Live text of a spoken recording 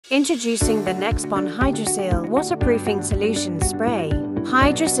Introducing the Nexpon HydroSeal Waterproofing Solution Spray.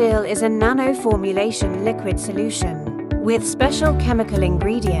 HydroSeal is a nano-formulation liquid solution with special chemical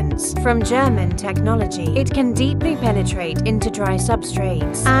ingredients from German technology. It can deeply penetrate into dry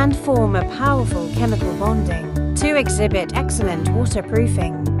substrates and form a powerful chemical bonding to exhibit excellent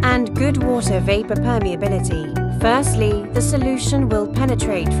waterproofing and good water vapor permeability. Firstly, the solution will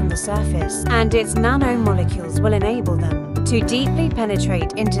penetrate from the surface, and its nanomolecules will enable them to deeply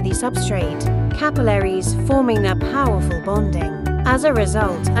penetrate into the substrate capillaries, forming a powerful bonding. As a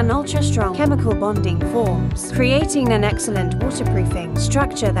result, an ultra-strong chemical bonding forms, creating an excellent waterproofing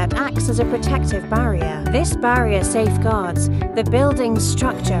structure that acts as a protective barrier. This barrier safeguards the building's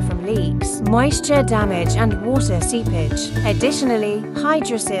structure from leaks, moisture damage, and water seepage. Additionally,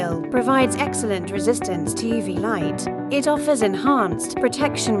 HydroSeal provides excellent resistance to UV light. It offers enhanced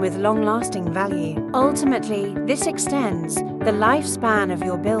protection with long-lasting value. Ultimately, this extends the lifespan of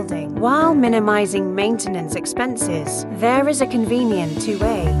your building while minimizing maintenance expenses. There is a convenient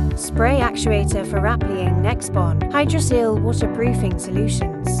two-way spray actuator for applying Nexpon HydroSeal waterproofing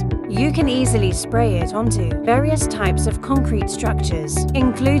solutions. You can easily spray it onto various types of concrete structures,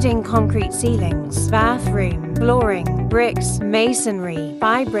 including concrete ceilings, bathroom, flooring, bricks, masonry,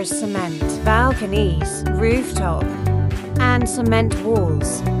 fibrous cement, balconies, rooftop, and cement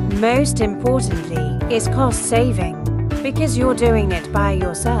walls. Most importantly, is cost-saving, because you're doing it by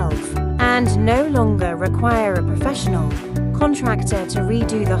yourself and no longer require a professional contractor to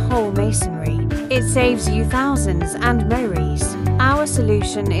redo the whole masonry. It saves you thousands and worries. Our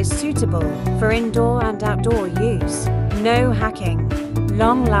solution is suitable for indoor and outdoor use. No hacking,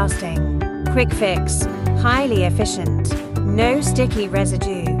 long-lasting, quick fix, highly efficient, no sticky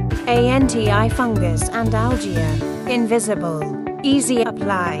residue, anti-fungus and algae, invisible, easy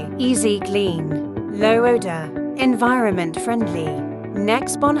apply, easy clean, low odor, environment friendly.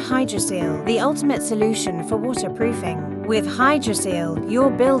 Nexpon HydroSeal, the ultimate solution for waterproofing. With HydroSeal, your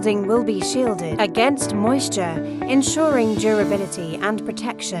building will be shielded against moisture, ensuring durability and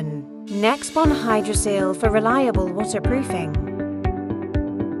protection. Nexpon HydroSeal for reliable waterproofing.